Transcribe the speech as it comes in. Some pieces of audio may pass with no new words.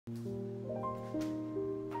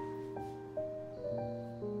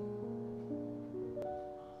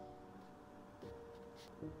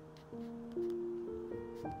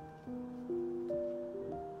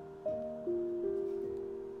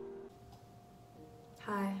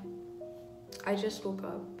I just woke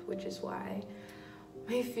up, which is why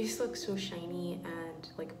my face looks so shiny and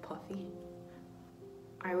like puffy.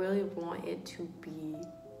 I really want it to be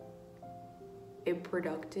a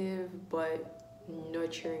productive but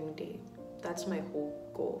nurturing day. That's my whole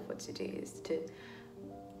goal for today, is to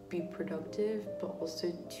be productive but also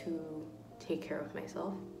to take care of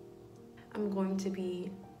myself. I'm going to be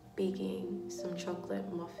baking some chocolate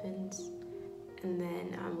muffins, and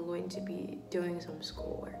then I'm going to be doing some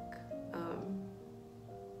schoolwork,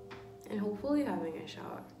 and hopefully having a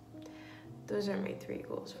shower. Those are my 3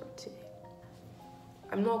 goals for today.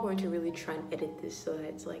 I'm not going to really try and edit this so that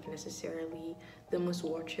it's like necessarily the most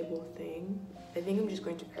watchable thing. I think I'm just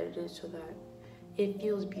going to edit it so that it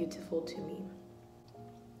feels beautiful to me.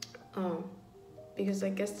 Because I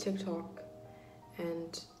guess TikTok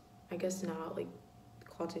and I guess now like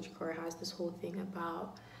cottagecore has this whole thing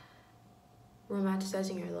about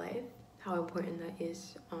romanticizing your life, how important that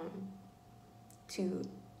is, to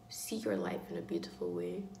see your life in a beautiful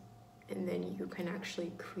way, and then you can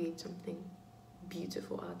actually create something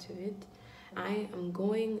beautiful out of it. I am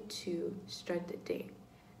going to start the day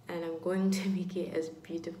and I'm going to make it as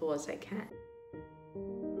beautiful as I can.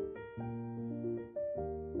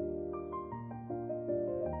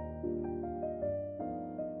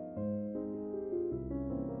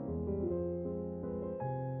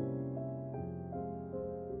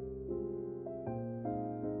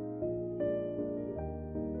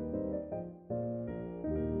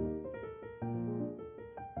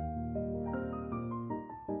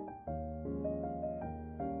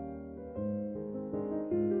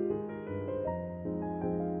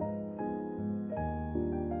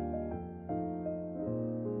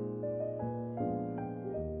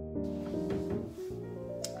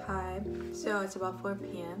 So it's about 4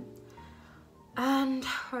 p.m. and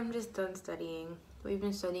I'm just done studying. We've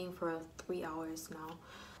been studying for 3 hours now.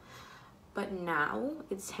 But now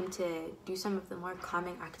it's time to do some of the more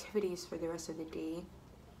calming activities for the rest of the day.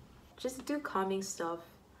 Just do calming stuff,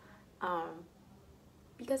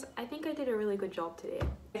 because I think I did a really good job today.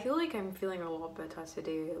 I feel like I'm feeling a lot better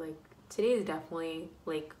today. Like today is definitely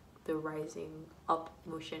like the rising up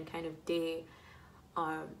motion kind of day.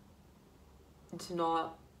 It's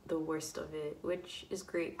not the worst of it, which is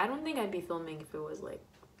great. I don't think I'd be filming if it was like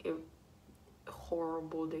a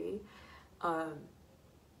horrible day,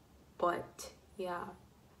 but yeah,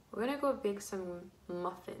 we're gonna go bake some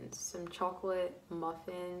muffins, some chocolate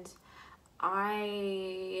muffins.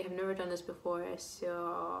 I have never done this before,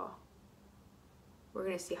 so we're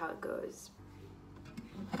gonna see how it goes.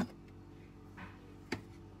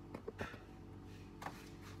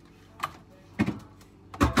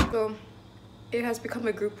 So it has become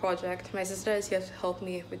a group project. My sister is here to help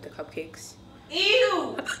me with the cupcakes.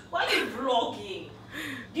 Ew! Why are you vlogging?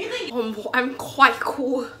 Do you think I'm quite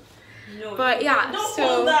cool. No, but yeah, don't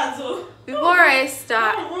so that, so. before I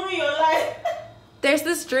start, Don't ruin your life. there's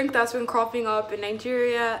this drink that's been cropping up in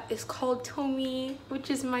Nigeria. It's called Tommy, which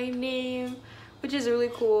is my name, which is really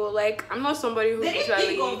cool. Like, I'm not somebody who's They didn't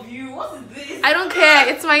usually... think of you. What is this? I don't care.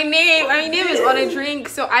 It's my name. My name is on a drink,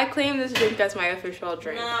 so I claim this drink as my official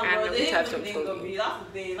drink. Nah, and bro, they have didn't think of you. That's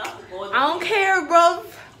the thing. That's the point. I don't care, bro.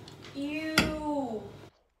 Ew.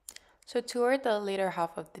 So toward the later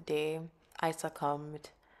half of the day, I succumbed.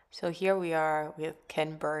 So here we are with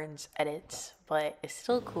Ken Burns edits, but it's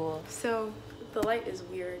still cool. So the light is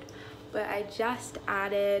weird, but I just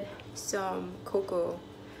added some cocoa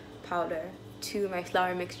powder to my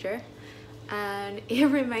flour mixture, and it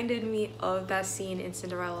reminded me of that scene in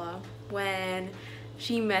Cinderella when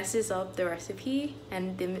she messes up the recipe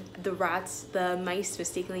and the rats, the mice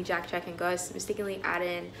mistakenly, Jack and Gus mistakenly add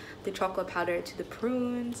in the chocolate powder to the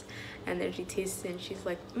prunes, and then she tastes it and she's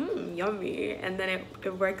like, yummy, and then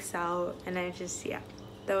it works out, and I just, yeah,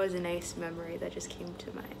 that was a nice memory that just came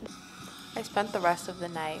to mind. I spent the rest of the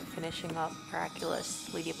night finishing up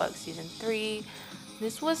Miraculous Ladybug Season 3.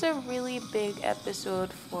 This was a really big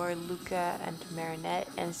episode for Luca and Marinette,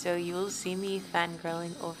 and so you will see me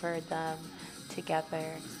fangirling over them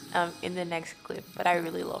together in the next clip, but I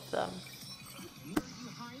really love them.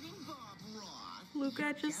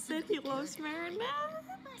 Luca just said he loves Marinette.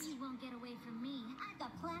 But he won't get away from me. I've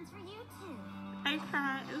got plans for you too. I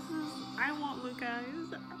can't. I want Luca.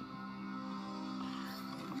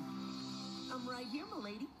 I'm right here,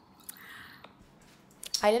 milady.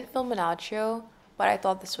 I didn't film an outro, but I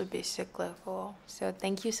thought this would be cyclical. So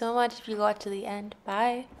thank you so much if you got to the end.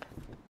 Bye.